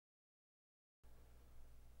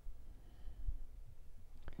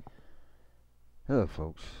Hello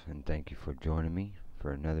folks, and thank you for joining me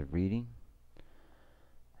for another reading.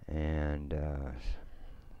 And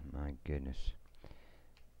my goodness,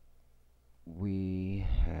 we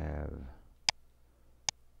have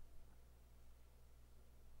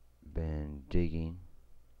been digging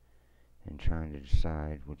and trying to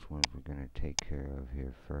decide which ones we're going to take care of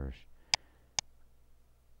here first.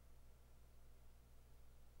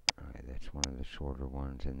 Alright, that's one of the shorter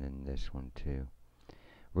ones, and then this one too.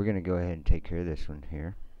 We're going to go ahead and take care of this one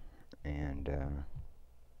here, and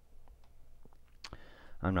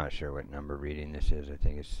I'm not sure what number reading this is. I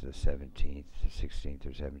think it's the 17th, 16th,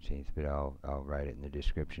 or 17th, but I'll write it in the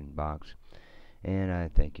description box. And I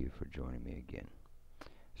thank you for joining me again.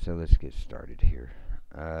 So let's get started here.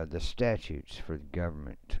 The statutes for the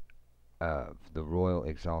government of the Royal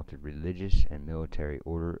Exalted Religious and Military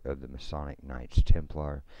Order of the Masonic Knights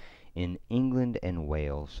Templar in England and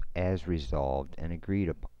Wales, as resolved and agreed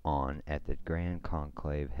upon at the Grand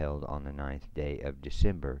Conclave held on the 9th day of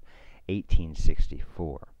December,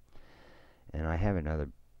 1864. And I have another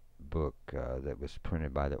book that was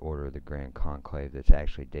printed by the Order of the Grand Conclave that's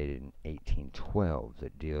actually dated in 1812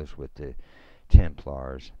 that deals with the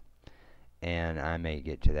Templars. And I may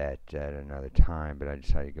get to that at another time, but I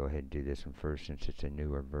decided to go ahead and do this one first since it's a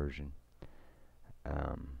newer version.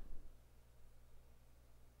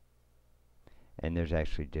 And there's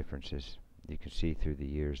actually differences. You can see through the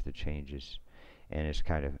years the changes. And it's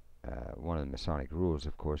kind of one of the Masonic rules,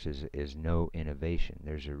 of course, is no innovation.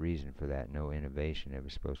 There's a reason for that, no innovation. It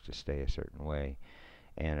was supposed to stay a certain way.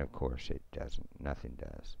 And, of course, it doesn't. Nothing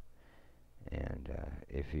does. And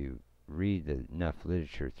if you read enough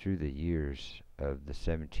literature through the years of the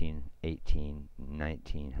 17, 18,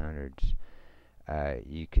 1900s,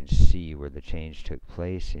 you can see where the change took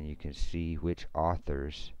place, and you can see which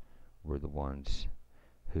authors were the ones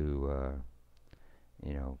who,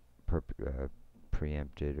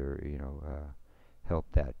 preempted or,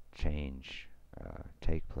 helped that change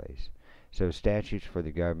take place. So statutes for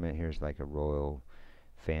the government, here's like a royal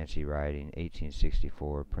fancy writing,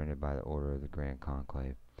 1864, printed by the Order of the Grand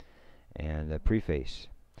Conclave. And the preface.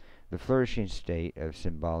 The flourishing state of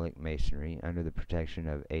symbolic masonry under the protection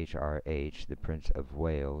of H.R.H., the Prince of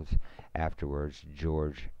Wales, afterwards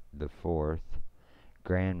George IV,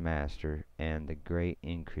 Grand Master, and the great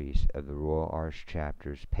increase of the Royal Arch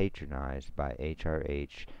chapters patronized by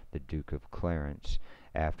H.R.H., the Duke of Clarence,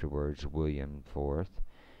 afterwards William IV,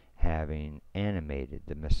 having animated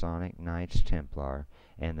the Masonic Knights Templar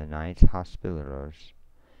and the Knights Hospitallers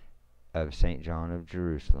of St. John of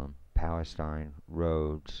Jerusalem, Palestine,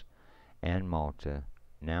 Rhodes, and Malta,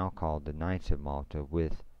 now called the Knights of Malta,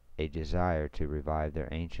 with a desire to revive their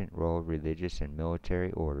ancient royal religious and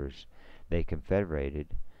military orders, they confederated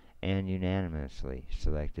and unanimously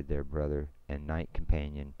selected their brother and knight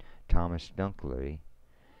companion Thomas Dunkley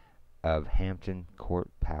of Hampton Court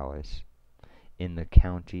Palace in the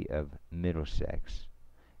county of Middlesex,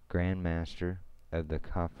 Grand Master of the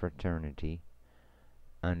confraternity,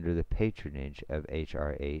 under the patronage of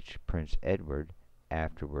H.R.H., Prince Edward,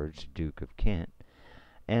 afterwards Duke of Kent,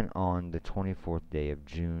 and on the 24th day of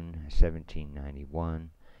June,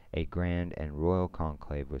 1791, a grand and royal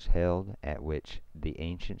conclave was held, at which the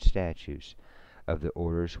ancient statutes of the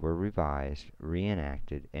orders were revised,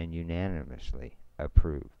 reenacted, and unanimously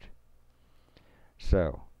approved.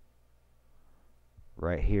 So,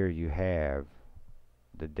 right here you have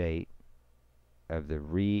the date of the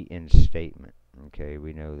reinstatement. Okay,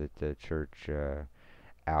 we know that the church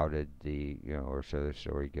outed the, or so the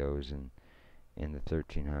story goes, in the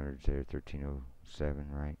 1300s there, 1307,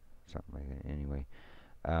 right? Something like that. Anyway,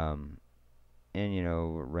 and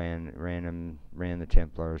ran the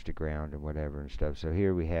Templars to ground and whatever and stuff. So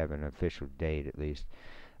here we have an official date, at least,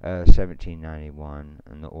 1791,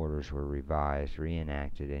 and the orders were revised,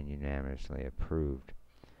 reenacted, and unanimously approved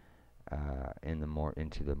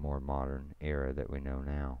into the more modern era that we know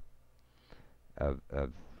now of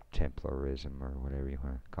Templarism, or whatever you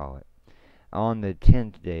want to call it. On the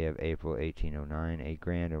 10th day of April, 1809, a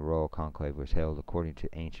grand and royal conclave was held according to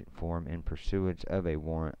ancient form in pursuance of a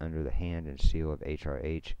warrant under the hand and seal of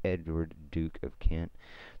H.R.H. Edward, Duke of Kent,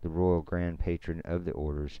 the royal grand patron of the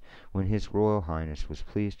orders, when His Royal Highness was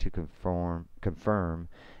pleased to confirm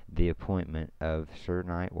the appointment of Sir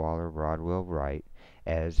Knight Waller Rodwell Wright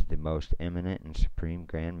as the most eminent and supreme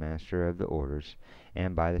Grand Master of the orders,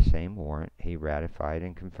 and by the same warrant he ratified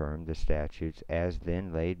and confirmed the statutes as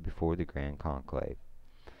then laid before the Grand Conclave.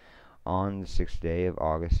 On the 6th day of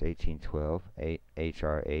August, 1812,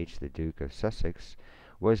 H.R.H., the Duke of Sussex,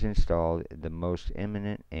 was installed the most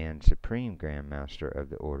eminent and supreme Grand Master of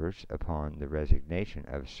the orders upon the resignation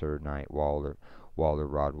of Sir Knight Waller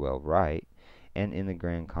Rodwell Wright, and in the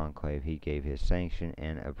Grand Conclave he gave his sanction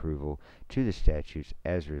and approval to the statutes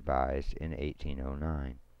as revised in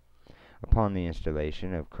 1809. Upon the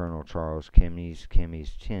installation of Colonel Charles Kemys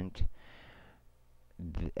Tent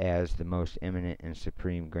as the most eminent and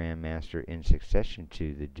supreme Grand Master in succession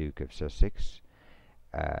to the Duke of Sussex,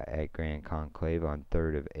 at Grand Conclave on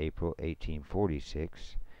 3rd of April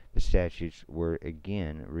 1846, the statutes were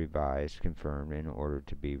again revised, confirmed, in order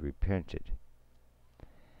to be reprinted.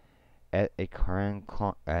 At a Grand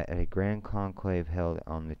Conclave held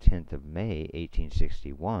on the 10th of May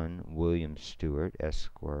 1861, William Stewart,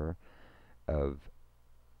 Esquire, of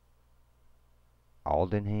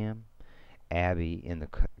Aldenham Abbey in the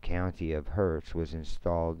county of Herts, was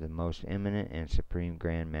installed the most eminent and supreme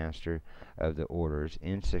Grand Master of the orders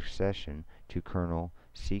in succession to Colonel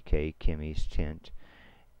C.K. Kemys Tent,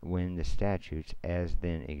 when the statutes, as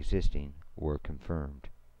then existing, were confirmed.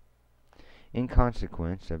 In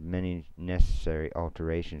consequence of many necessary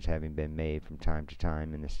alterations having been made from time to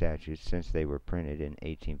time in the statutes since they were printed in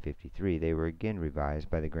 1853, they were again revised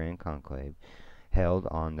by the Grand Conclave, held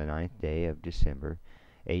on the 9th day of December,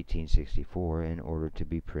 1864, in order to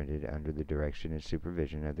be printed under the direction and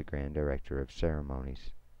supervision of the Grand Director of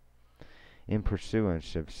Ceremonies. In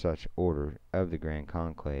pursuance of such order of the Grand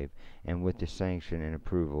Conclave, and with the sanction and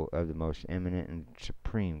approval of the most eminent and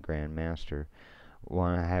supreme Grand Master,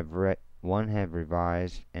 one have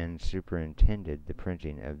revised and superintended the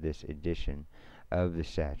printing of this edition of the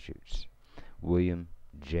statutes. William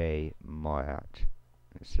J. Mott.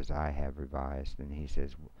 It says, I have revised, and he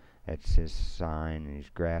says, that's his sign, and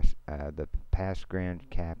he's the past Grand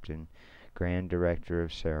Captain, Grand Director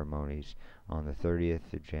of Ceremonies, on the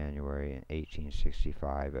 30th of January in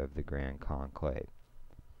 1865 of the Grand Conclave.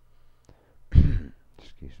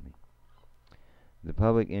 Excuse me. The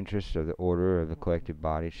public interest of the order of the collective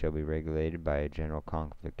body shall be regulated by a general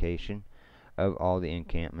convocation of all the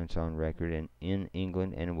encampments on record in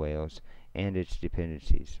England and Wales and its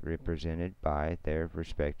dependencies, represented by their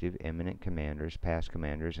respective eminent commanders, past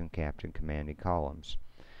commanders, and captain commanding columns,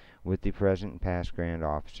 with the present and past grand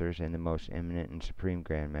officers and the most eminent and supreme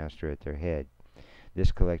Grand Master at their head.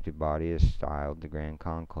 This collective body is styled the Grand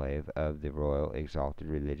Conclave of the Royal Exalted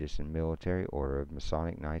Religious and Military Order of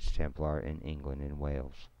Masonic Knights Templar in England and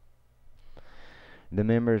Wales. The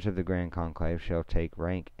members of the Grand Conclave shall take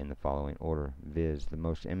rank in the following order, viz., the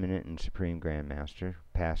most eminent and supreme Grand Master,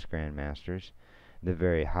 past Grand Masters, the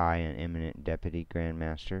very high and eminent Deputy Grand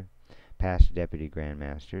Master, past Deputy Grand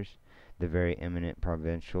Masters, the very eminent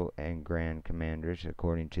Provincial and Grand Commanders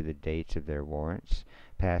according to the dates of their warrants,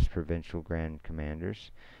 past Provincial Grand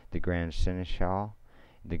Commanders, the Grand Seneschal,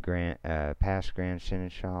 the past Grand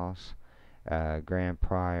Seneschals, Grand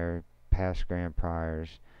Prior, past Grand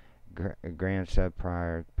Priors, Grand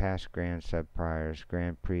Sub-Prior, past Grand Sub-Priors,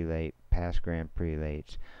 Grand Prelate, past Grand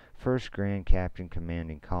Prelates, first Grand Captain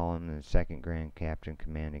Commanding Column, and second Grand Captain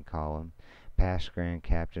Commanding Column, past Grand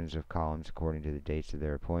Captains of Columns according to the dates of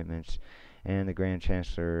their appointments, and the Grand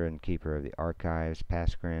Chancellor and Keeper of the Archives,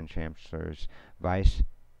 past Grand Chancellors,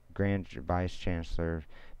 Grand Vice Chancellor,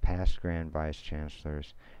 past Grand Vice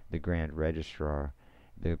Chancellors, the Grand Registrar,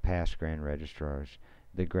 the past Grand Registrars,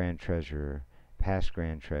 the Grand Treasurer, past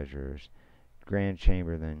Grand Treasurers, Grand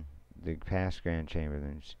Chamberlain, the past Grand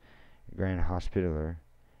Chamberlains, Grand Hospitaller,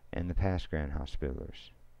 and the past Grand Hospitallers.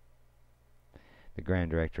 The Grand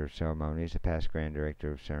Director of Ceremonies, the past Grand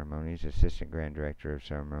Director of Ceremonies, Assistant Grand Director of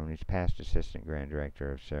Ceremonies, past Assistant Grand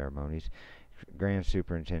Director of Ceremonies, Grand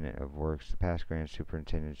Superintendent of Works, the past Grand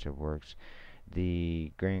Superintendents of Works,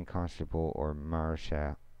 the Grand Constable or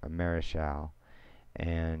Mareschal,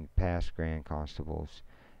 and past Grand Constables,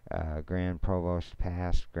 Grand Provost,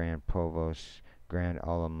 past Grand Provost, Grand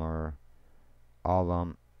Almoner,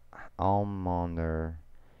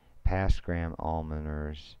 past Grand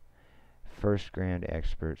Almoners, first Grand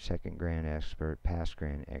Expert, second Grand Expert, past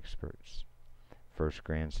Grand Experts, first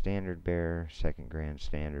Grand Standard Bearer, second Grand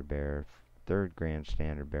Standard Bearer, third Grand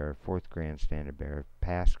Standard Bearer, fourth Grand Standard Bearer,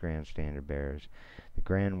 past Grand Standard Bearers, the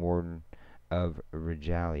Grand Warden of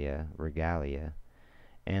Regalia,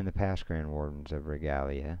 and the past Grand Wardens of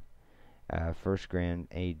Regalia, first Grand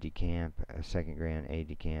Aide-de-Camp, second Grand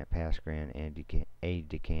Aide-de-Camp, past Grand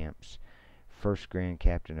Aide-de-Camps, first Grand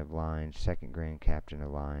Captain of Lines, second Grand Captain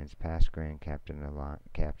of Lines, past Grand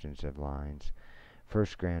Captains of Lines,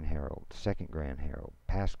 first Grand Herald, second Grand Herald,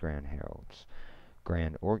 past Grand Heralds,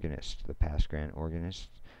 Grand Organist, the past Grand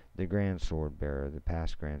Organist, the Grand Sword Bearer, the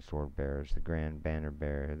past Grand Sword Bearers, the Grand Banner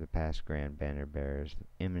Bearer, the past Grand Banner Bearers, the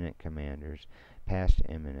Eminent Commanders, past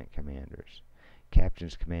Eminent Commanders,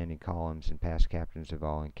 captains commanding columns and past captains of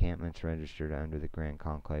all encampments registered under the Grand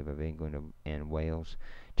Conclave of England and Wales,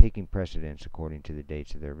 taking precedence according to the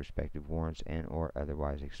dates of their respective warrants and or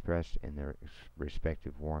otherwise expressed in their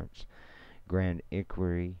respective warrants. Grand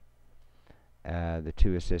Equerry, the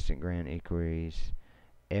 2 assistant Grand Equerries,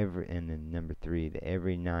 and then number 3, the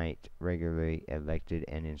every night regularly elected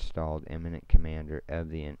and installed eminent commander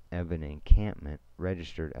of an encampment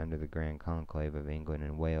registered under the Grand Conclave of England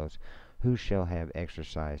and Wales, who shall have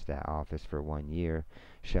exercised that office for 1 year,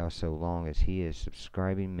 shall, so long as he is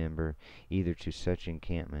subscribing member either to such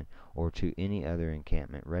encampment or to any other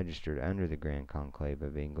encampment registered under the Grand Conclave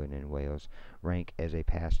of England and Wales, rank as a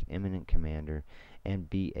past eminent commander and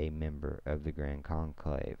be a member of the Grand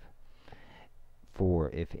Conclave.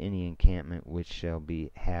 For if any encampment which shall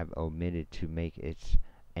have omitted to make its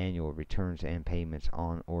annual returns and payments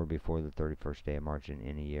on or before the 31st day of March in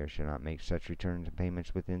any year shall not make such returns and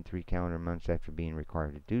payments within 3 calendar months after being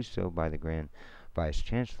required to do so by the Grand Vice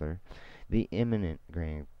Chancellor, the eminent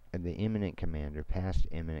commander, past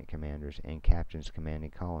eminent commanders, and captains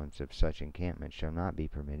commanding columns of such encampments shall not be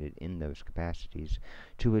permitted in those capacities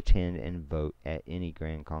to attend and vote at any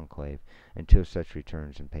Grand Conclave until such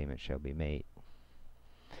returns and payments shall be made.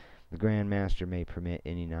 The Grand Master may permit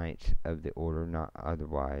any knights of the order not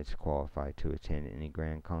otherwise qualified to attend any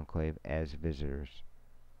Grand Conclave as visitors.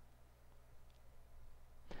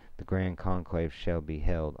 The Grand Conclave shall be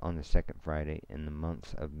held on the 2nd Friday in the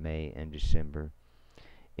months of May and December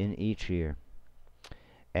in each year,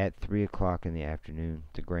 at 3 o'clock in the afternoon,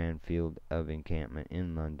 the Grand Field of Encampment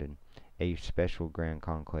in London. A special Grand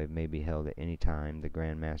Conclave may be held at any time the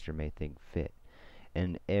Grand Master may think fit,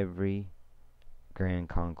 and every Grand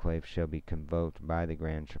Conclave shall be convoked by the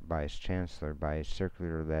Grand Vice Chancellor by a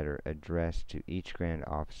circular letter addressed to each Grand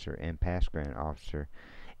Officer and past Grand Officer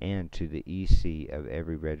and to the EC of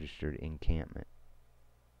every registered encampment.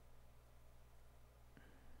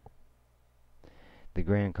 The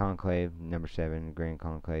Grand Conclave, number 7, the Grand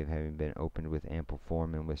Conclave having been opened with ample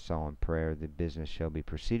form and with solemn prayer, the business shall be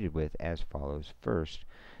proceeded with as follows. First,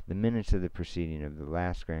 the minutes of the proceeding of the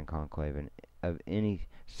last Grand Conclave and of any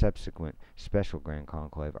subsequent special Grand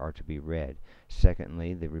Conclave are to be read.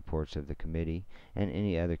 Secondly, the reports of the committee and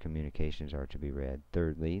any other communications are to be read.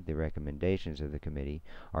 Thirdly, the recommendations of the committee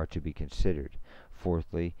are to be considered.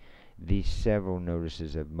 Fourthly, the several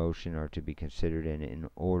notices of motion are to be considered and in the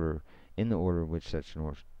order in which such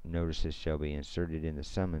notices shall be inserted in the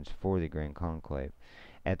summons for the Grand Conclave.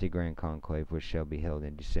 At the Grand Conclave, which shall be held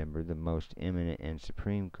in December, the most eminent and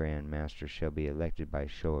supreme Grand Master shall be elected by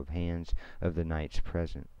show of hands of the knights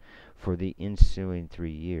present, for the ensuing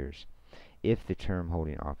 3 years, if the term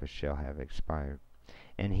holding office shall have expired,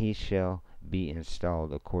 and he shall be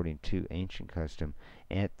installed according to ancient custom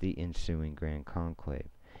at the ensuing Grand Conclave.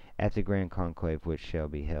 At the Grand Conclave, which shall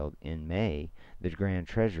be held in May, the Grand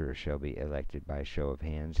Treasurer shall be elected by show of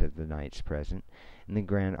hands of the knights present, and the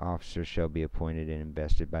Grand Officer shall be appointed and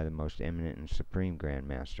invested by the most eminent and supreme Grand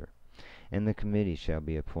Master. And the committee shall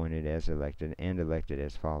be appointed as elected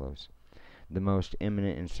as follows. The most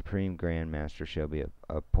eminent and supreme Grand Master shall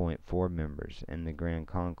appoint 4 members, and the Grand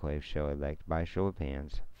Conclave shall elect by show of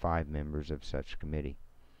hands 5 members of such committee.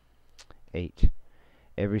 8.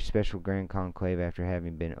 Every special Grand Conclave, after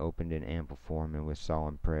having been opened in ample form and with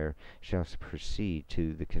solemn prayer, shall proceed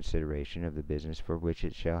to the consideration of the business for which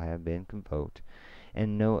it shall have been convoked,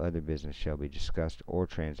 and no other business shall be discussed or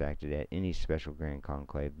transacted at any special Grand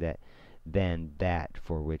Conclave than that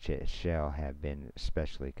for which it shall have been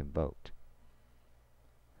specially convoked.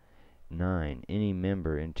 9. Any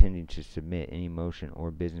member intending to submit any motion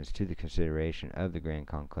or business to the consideration of the Grand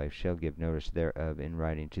Conclave shall give notice thereof in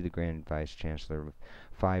writing to the Grand Vice Chancellor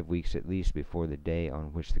 5 weeks at least before the day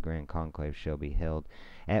on which the Grand Conclave shall be held,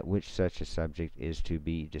 at which such a subject is to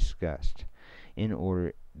be discussed, in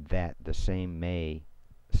order that the same may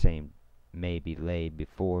be laid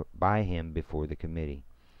by him before the committee.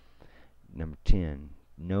 Number 10.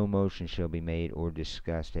 No motion shall be made or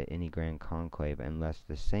discussed at any Grand Conclave unless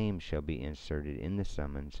the same shall be inserted in the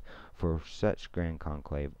summons for such Grand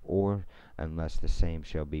Conclave, or unless the same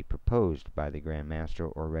shall be proposed by the Grand Master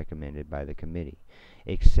or recommended by the committee,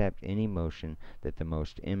 except any motion that the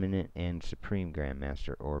most eminent and supreme Grand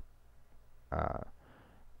Master or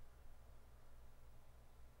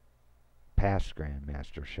past Grand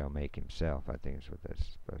Master shall make himself. I think is what that's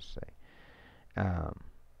supposed to say.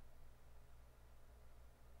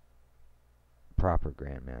 Proper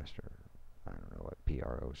Grand Master. I don't know what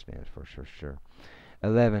PRO stands for, sure.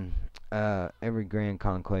 11. Every Grand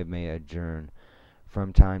Conclave may adjourn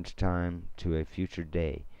from time to time to a future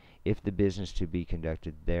day, if the business to be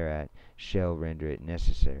conducted thereat shall render it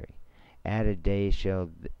necessary. And a day shall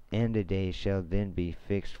then be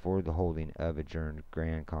fixed for the holding of adjourned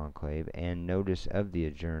Grand Conclave, and notice of the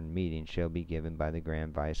adjourned meeting shall be given by the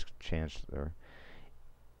Grand Vice Chancellor,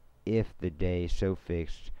 if the day so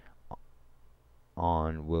fixed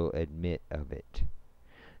on will admit of it.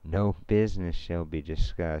 No business shall be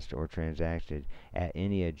discussed or transacted at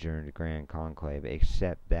any adjourned Grand Conclave,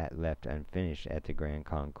 except that left unfinished at the Grand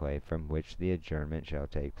Conclave from which the adjournment shall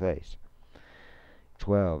take place.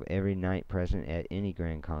 12. Every knight present at any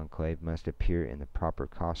Grand Conclave must appear in the proper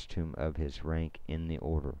costume of his rank in the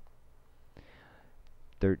order.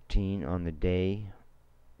 13. On the day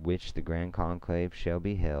which the Grand Conclave shall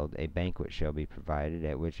be held, a banquet shall be provided,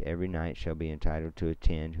 at which every knight shall be entitled to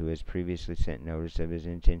attend who has previously sent notice of his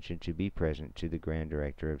intention to be present to the Grand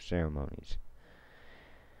Director of Ceremonies.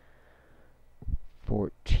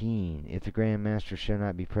 14. If the Grand Master shall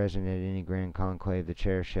not be present at any Grand Conclave, the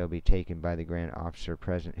chair shall be taken by the Grand Officer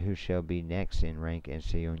present, who shall be next in rank and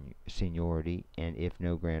seniority, and if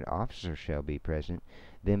no Grand Officer shall be present,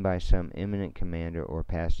 then by some eminent commander or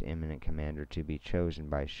past eminent commander to be chosen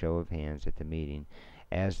by show of hands at the meeting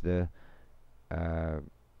as the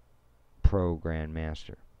pro Grand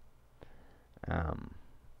Master.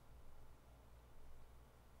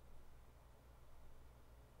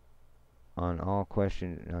 On all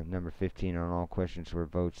questions, number 15, on all questions where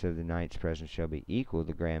votes of the knights present shall be equal,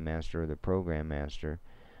 the Grand Master or the pro Grand Master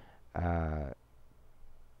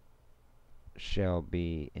shall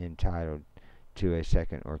be entitled to a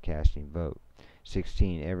second or casting vote.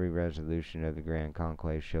 16. Every resolution of the Grand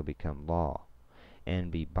Conclave shall become law, and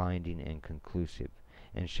be binding and conclusive,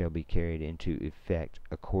 and shall be carried into effect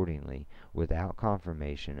accordingly, without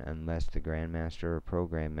confirmation, unless the Grand Master or Pro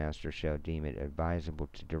Grand Master shall deem it advisable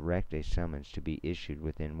to direct a summons to be issued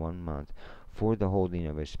within 1 month for the holding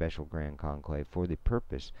of a special Grand Conclave for the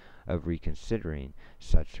purpose of reconsidering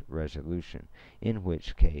such resolution, in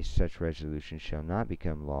which case such resolution shall not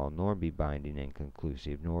become law, nor be binding and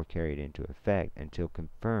conclusive, nor carried into effect until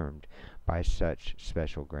confirmed by such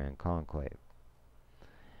special Grand Conclave.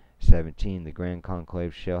 17. The Grand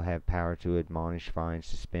Conclave shall have power to admonish, fine,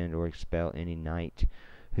 suspend, or expel any knight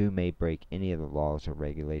who may break any of the laws or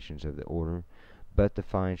regulations of the order, but the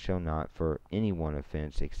fine shall not, for any one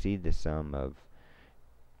offense, exceed the sum of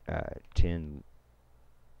 10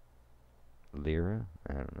 lira.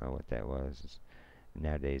 I don't know what that was.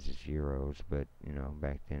 Nowadays it's euros, but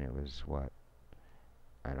back then it was what?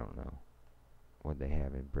 I don't know what they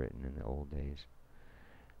have in Britain in the old days.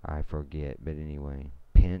 I forget, but anyway,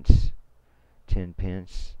 pence, 10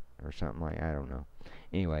 pence, or something like, I don't know.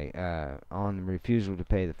 Anyway, on refusal to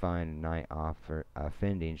pay the fine, a knight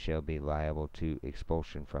offending shall be liable to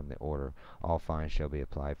expulsion from the order. All fines shall be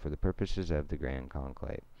applied for the purposes of the Grand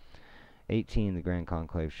Conclave. 18. The Grand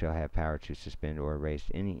Conclave shall have power to suspend or erase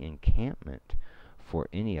any encampment for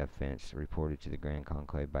any offense reported to the Grand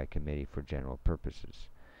Conclave by committee for general purposes.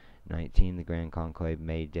 19. The Grand Conclave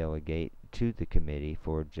may delegate to the committee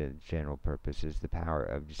for general purposes the power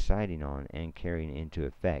of deciding on and carrying into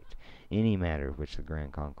effect any matter which the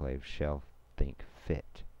Grand Conclave shall think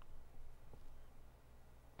fit.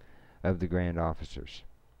 Of the Grand Officers.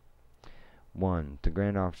 1. The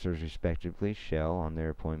Grand Officers respectively shall, on their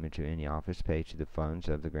appointment to any office, pay to the funds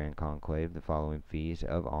of the Grand Conclave the following fees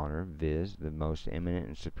of honor, viz. The most eminent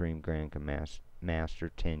and supreme Grand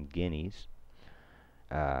Master 10 guineas,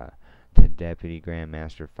 the Deputy Grand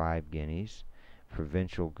Master 5 guineas,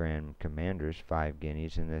 Provincial Grand Commanders 5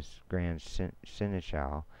 guineas, and the Grand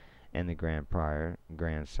Seneschal and the Grand Prior,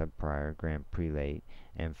 Grand Sub-Prior, Grand Prelate,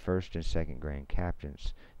 and First and Second Grand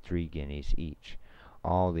Captains 3 guineas each.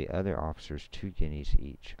 All the other officers 2 guineas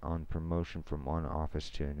each. On promotion from one office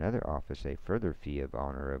to another office, a further fee of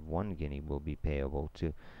honor of 1 guinea will be payable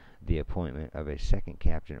to the appointment of a second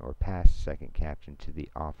captain or past second captain to the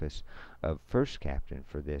office of first captain,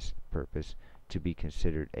 for this purpose to be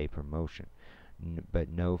considered a promotion, but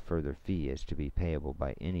no further fee is to be payable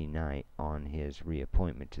by any knight on his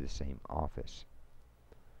reappointment to the same office.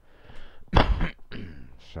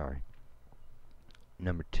 Sorry.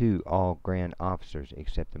 Number 2. All Grand Officers,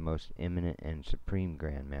 except the most eminent and supreme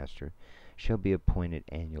Grand Master, shall be appointed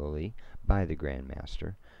annually by the Grand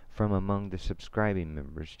Master from among the subscribing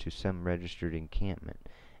members to some registered encampment,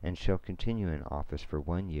 and shall continue in office for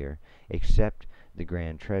 1 year, except the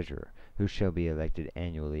Grand Treasurer, who shall be elected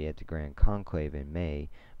annually at the Grand Conclave in May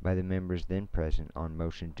by the members then present on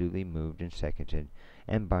motion duly moved and seconded,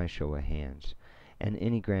 and by show of hands. And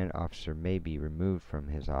any Grand Officer may be removed from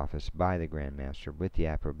his office by the Grand Master with the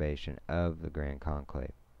approbation of the Grand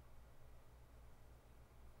Conclave.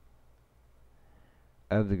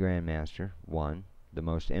 Of the Grand Master, 1. The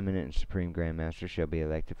most eminent and supreme Grand Master shall be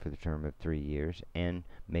elected for the term of 3 years, and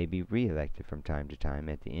may be re-elected from time to time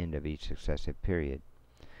at the end of each successive period.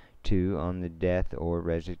 2. On the death or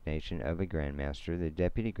resignation of a Grand Master, the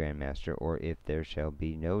Deputy Grand Master, or if there shall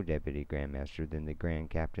be no Deputy Grand Master, then the Grand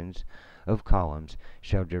Captains of Columns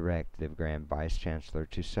shall direct the Grand Vice Chancellor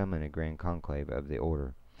to summon a Grand Conclave of the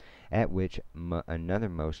Order, at which another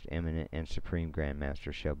most eminent and supreme Grand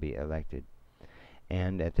Master shall be elected.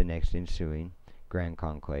 And at the next ensuing Grand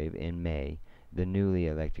Conclave in May, the newly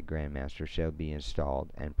elected Grand Master shall be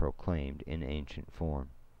installed and proclaimed in ancient form.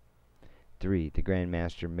 3. The Grand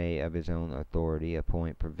Master may of his own authority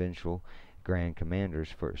appoint provincial Grand Commanders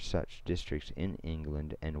for such districts in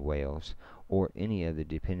England and Wales, or any of the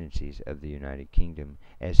dependencies of the United Kingdom,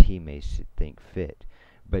 as he may think fit,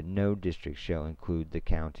 but no district shall include the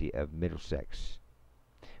county of Middlesex,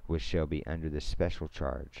 which shall be under the special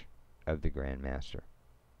charge of the Grand Master.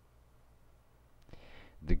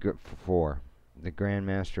 4. The Grand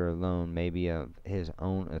Master alone may of his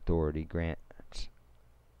own authority grant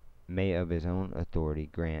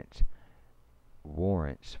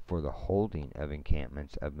warrants for the holding of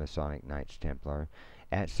encampments of Masonic Knights Templar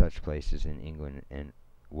at such places in England and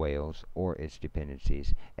Wales, or its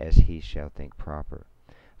dependencies, as he shall think proper.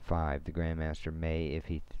 5. The Grand Master may, if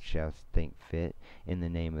he shall think fit, in the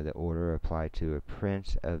name of the Order, apply to a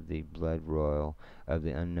Prince of the Blood Royal of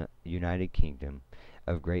the United Kingdom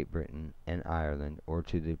of Great Britain and Ireland, or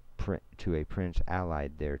to a prince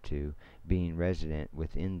allied thereto, being resident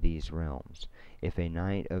within these realms, if a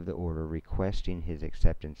knight of the Order requesting his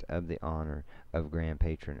acceptance of the honor of Grand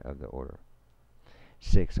Patron of the Order.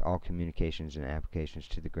 6. All communications and applications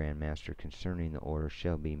to the Grand Master concerning the Order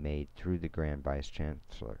shall be made through the Grand Vice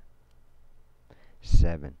Chancellor.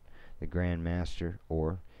 7. The Grand Master,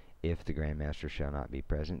 or if the Grand Master shall not be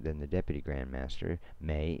present, then the Deputy Grand Master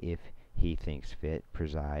may, if he thinks fit,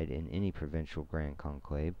 preside in any provincial Grand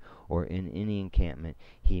Conclave, or in any encampment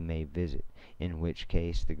he may visit, in which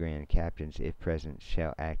case the Grand Captains, if present,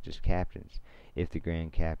 shall act as captains. If the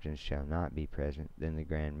Grand Captains shall not be present, then the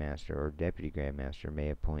Grand Master or Deputy Grand Master may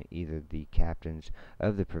appoint either the captains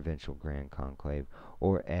of the provincial Grand Conclave,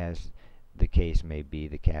 or, as the case may be,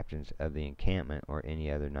 the captains of the encampment or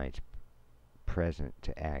any other knights present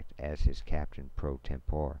to act as his captain pro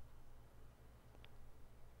tempore.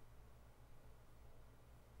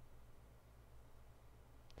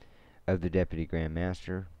 Of the Deputy Grand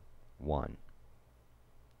Master, 1.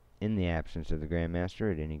 In the absence of the Grand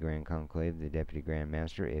Master at any Grand Conclave, the Deputy Grand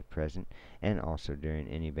Master, if present, and also during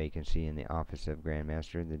any vacancy in the office of Grand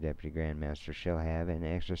Master, the Deputy Grand Master shall have and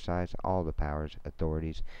exercise all the powers,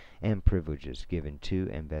 authorities, and privileges given to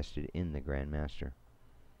and vested in the Grand Master.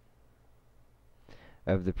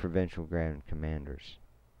 Of the Provincial Grand Commanders,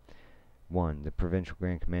 1. The Provincial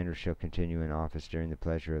Grand Commander shall continue in office during the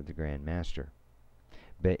pleasure of the Grand Master,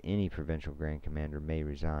 but any Provincial Grand Commander may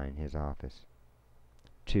resign his office.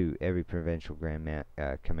 2. Every Provincial Grand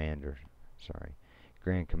Commander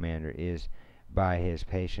is by his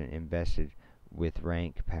patient invested with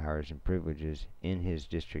rank, powers, and privileges in his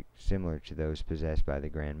district similar to those possessed by the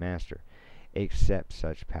Grand Master, except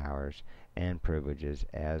such powers and privileges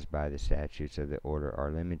as by the statutes of the Order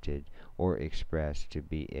are limited or expressed to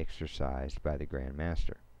be exercised by the Grand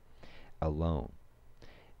Master alone,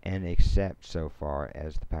 and except so far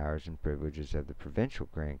as the powers and privileges of the Provincial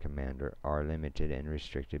Grand Commander are limited and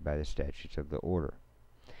restricted by the statutes of the Order.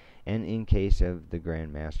 And in case of the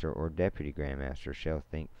Grand Master or Deputy Grand Master shall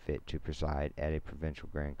think fit to preside at a Provincial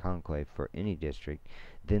Grand Conclave for any district,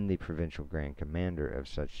 then the Provincial Grand Commander of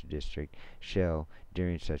such district shall,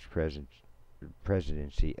 during such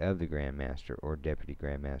presidency of the Grand Master or Deputy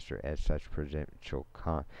Grand Master at such Provincial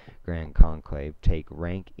Grand Conclave, take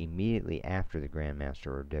rank immediately after the Grand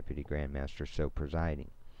Master or Deputy Grand Master so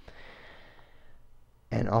presiding.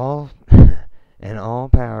 And all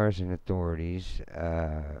powers and authorities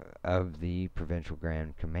of the Provincial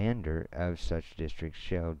Grand Commander of such districts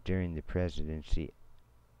shall, during the presidency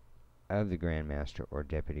of the Grand Master or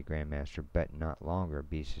Deputy Grand Master, but not longer,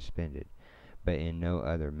 be suspended, but in no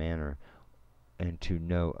other manner and to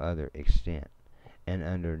no other extent, and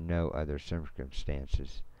under no other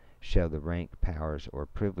circumstances, shall the rank, powers, or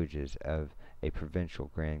privileges of a Provincial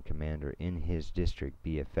Grand Commander in his district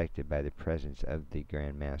be affected by the presence of the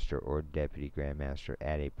Grand Master or Deputy Grand Master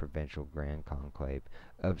at a Provincial Grand Conclave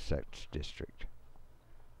of such district.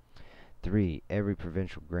 3. Every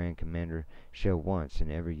Provincial Grand Commander shall once in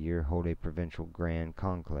every year hold a Provincial Grand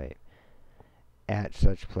Conclave at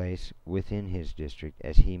such place within his district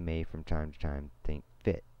as he may from time to time think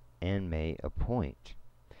fit, and may appoint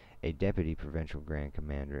a Deputy Provincial Grand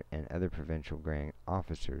Commander and other Provincial Grand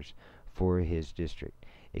Officers for his district,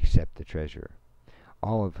 except the treasurer,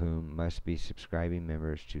 all of whom must be subscribing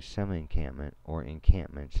members to some encampment or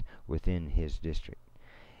encampments within his district.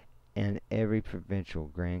 And every provincial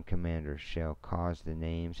grand commander shall cause the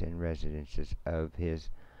names and residences of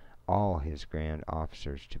all his grand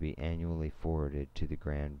officers to be annually forwarded to the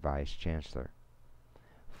grand vice chancellor.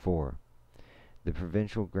 4. The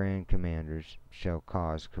provincial grand commanders shall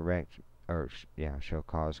cause correct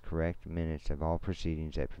minutes of all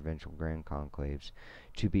proceedings at provincial grand conclaves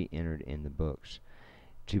to be entered in the books,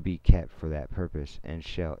 to be kept for that purpose, and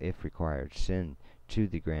shall, if required, send to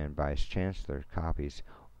the grand vice chancellor copies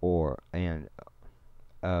or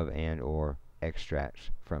extracts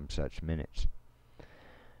from such minutes.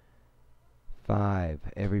 5.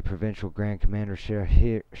 Every provincial grand commander shall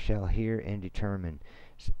hear and determine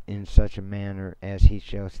in such a manner as he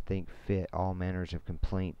shall think fit all manners of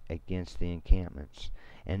complaint against the encampments,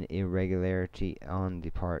 and irregularity on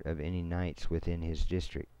the part of any knights within his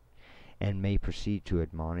district, and may proceed to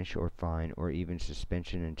admonish or fine or even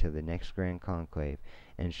suspension until the next grand conclave,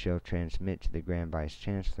 and shall transmit to the grand vice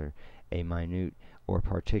chancellor a minute or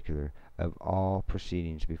particular of all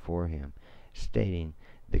proceedings before him, stating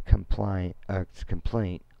the complaint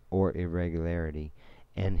or irregularity,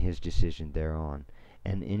 and his decision thereon,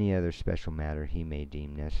 and any other special matter he may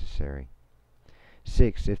deem necessary.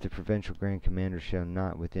 6. If the provincial grand commander shall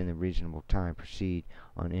not within a reasonable time proceed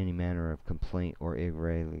on any manner of complaint or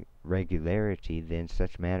irregularity, then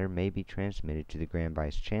such matter may be transmitted to the grand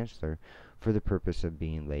vice chancellor for the purpose of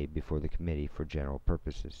being laid before the committee for general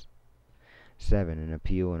purposes. 7. An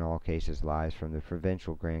appeal in all cases lies from the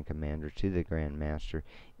provincial grand commander to the grand master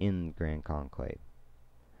in the grand conclave.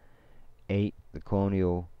 8. The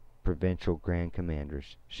colonial provincial grand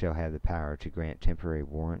commanders shall have the power to grant temporary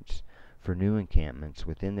warrants for new encampments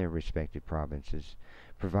within their respective provinces,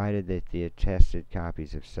 provided that the attested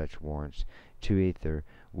copies of such warrants, to either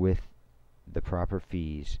with the proper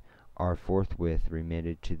fees, are forthwith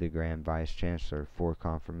remitted to the grand vice chancellor for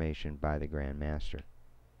confirmation by the grand master.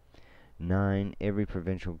 9. Every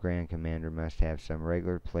provincial grand commander must have some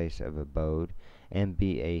regular place of abode, and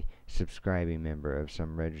be a subscribing member of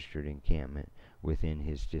some registered encampment within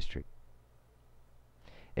his district.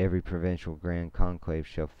 Every provincial grand conclave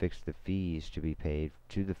shall fix the fees to be paid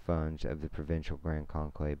to the funds of the provincial grand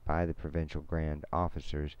conclave by the provincial grand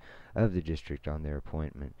officers of the district on their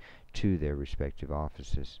appointment to their respective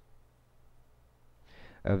offices.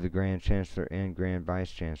 Of the grand chancellor and grand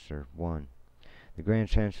vice chancellor. 1. The grand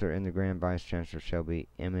chancellor and the grand vice chancellor shall be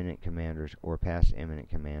eminent commanders or past eminent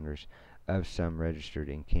commanders of some registered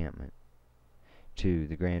encampment. 2.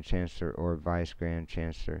 The grand chancellor or vice grand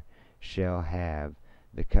chancellor shall have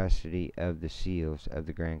the custody of the seals of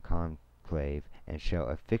the grand conclave, and shall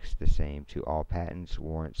affix the same to all patents,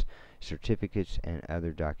 warrants, certificates, and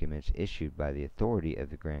other documents issued by the authority of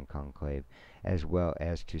the grand conclave, as well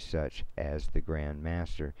as to such as the grand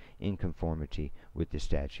master, in conformity with the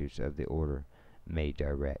statutes of the order, may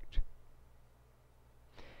direct.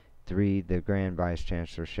 3. The grand vice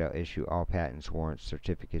chancellor shall issue all patents, warrants,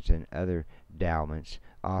 certificates, and other endowments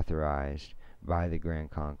authorized by the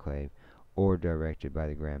grand conclave or directed by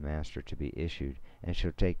the grand master to be issued, and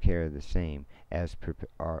shall take care of the same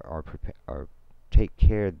take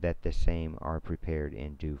care that the same are prepared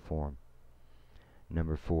in due form.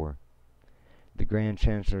 Number 4. The grand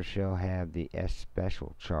chancellor shall have the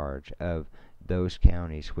especial charge of those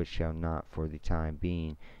counties which shall not for the time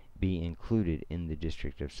being be included in the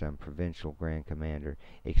district of some provincial grand commander,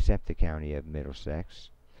 except the county of Middlesex,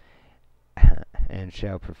 and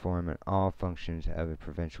shall perform all functions of a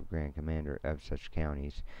provincial grand commander of such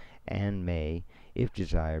counties, and may, if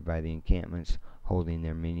desired by the encampments holding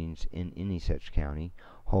their meetings in any such county,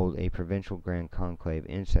 hold a provincial grand conclave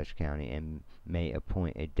in such county, and may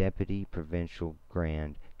appoint a deputy provincial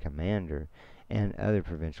grand commander and other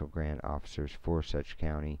provincial grand officers for such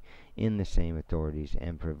county in the same authorities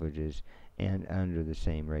and privileges and under the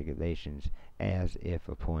same regulations as if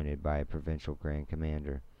appointed by a provincial grand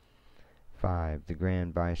commander. 5. The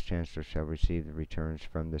grand vice chancellor shall receive the returns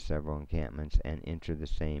from the several encampments and enter the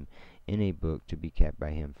same in a book to be kept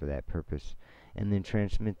by him for that purpose, and then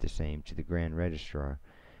transmit the same to the grand registrar,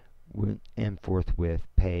 and forthwith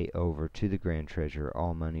pay over to the grand treasurer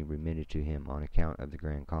all money remitted to him on account of the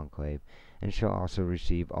grand conclave, and shall also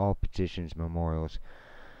receive all petitions, memorials,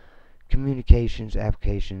 communications,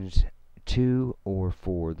 applications to or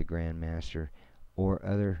for the grand master or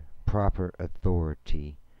other proper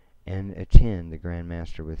authority, and attend the grand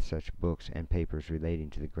master with such books and papers relating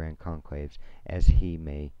to the grand conclaves as he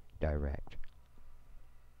may direct.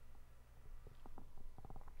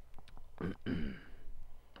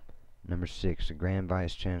 Number 6, the Grand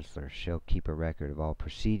Vice Chancellor shall keep a record of all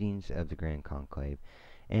proceedings of the Grand Conclave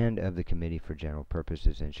and of the Committee for General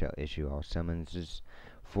Purposes, and shall issue all summonses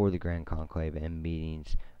for the Grand Conclave and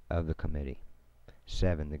meetings of the Committee.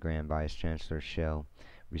 7, the Grand Vice Chancellor shall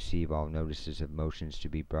receive all notices of motions to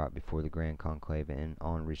be brought before the Grand Conclave, and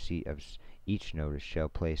on receipt of each notice shall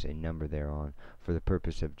place a number thereon for the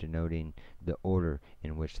purpose of denoting the order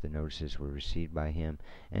in which the notices were received by him,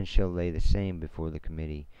 and shall lay the same before the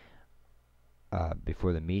committee,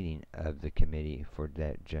 before the meeting of the committee for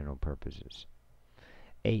that general purposes.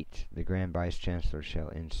 8, the Grand Vice Chancellor shall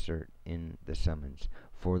insert in the summons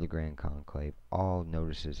for the Grand Conclave all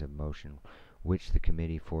notices of motion which the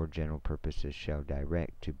Committee for General Purposes shall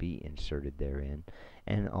direct to be inserted therein,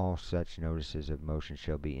 and all such notices of motion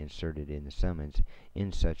shall be inserted in the summons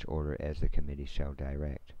in such order as the Committee shall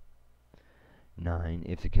direct. 9,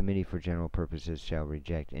 if the Committee for General Purposes shall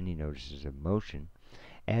reject any notices of motion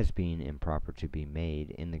as being improper to be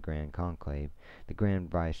made in the Grand Conclave, the Grand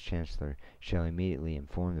Vice Chancellor shall immediately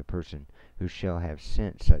inform the person who shall have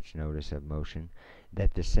sent such notice of motion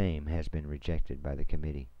that the same has been rejected by the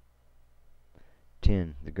Committee.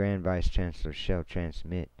 10, the Grand Vice Chancellor shall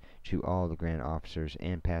transmit to all the Grand Officers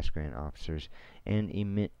and past Grand Officers and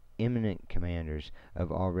eminent commanders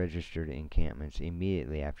of all registered encampments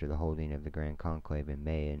immediately after the holding of the Grand Conclave in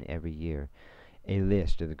May in every year a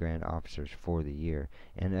list of the Grand Officers for the year,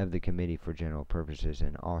 and of the Committee for General Purposes,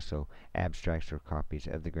 and also abstracts or copies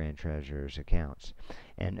of the Grand Treasurer's accounts,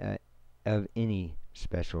 and of any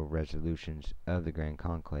special resolutions of the Grand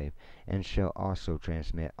Conclave, and shall also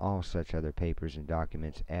transmit all such other papers and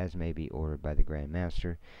documents as may be ordered by the Grand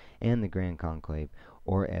Master and the Grand Conclave,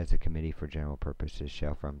 or as the Committee for General Purposes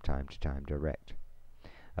shall from time to time direct.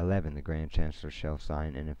 11, the Grand Chancellor shall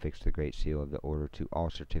sign and affix the Great Seal of the Order to all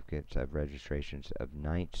certificates of registrations of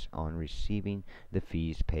knights on receiving the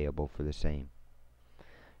fees payable for the same.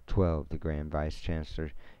 12, the Grand Vice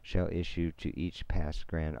Chancellor shall issue to each past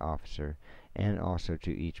Grand Officer, and also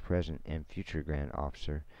to each present and future Grand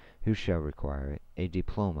Officer, who shall require it, a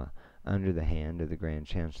diploma under the hand of the Grand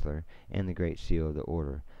Chancellor and the Great Seal of the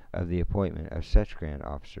Order, of the appointment of such Grand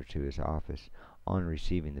Officer to his office, on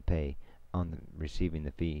receiving the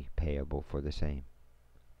fee payable for the same.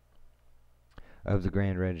 Of the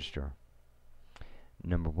Grand Registrar.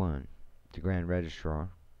 Number 1, the Grand Registrar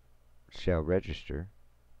shall register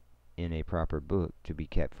in a proper book to be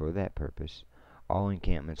kept for that purpose all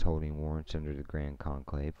encampments holding warrants under the Grand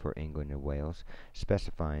Conclave for England and Wales,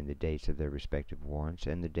 specifying the dates of their respective warrants,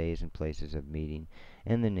 and the days and places of meeting,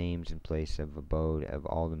 and the names and place of abode of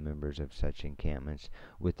all the members of such encampments,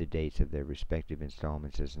 with the dates of their respective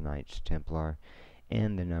installments as Knights Templar,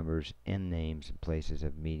 and the numbers and names and places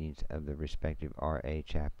of meetings of the respective RA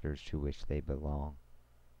chapters to which they belong.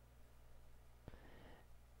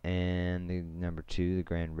 And number 2, the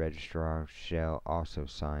Grand Registrar shall also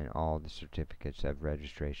sign all the certificates of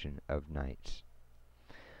registration of knights.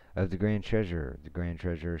 Of the Grand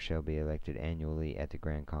Treasurer shall be elected annually at the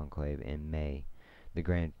Grand Conclave in May.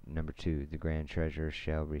 Number 2, the Grand Treasurer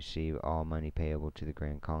shall receive all money payable to the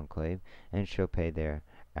Grand Conclave, and shall pay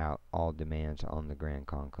thereout all demands on the Grand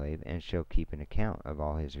Conclave, and shall keep an account of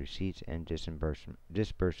all his receipts and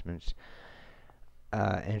disbursements,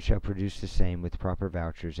 and shall produce the same with proper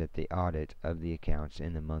vouchers at the audit of the accounts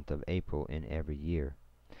in the month of April in every year,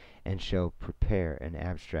 and shall prepare an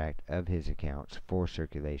abstract of his accounts for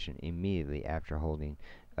circulation immediately after holding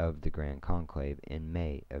of the Grand Conclave in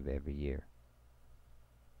May of every year.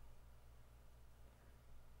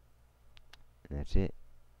 And that's it.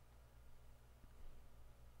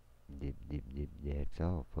 That's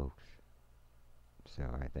all, folks. So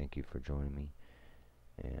I thank you for joining me,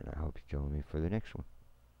 and I hope you join me for the next one.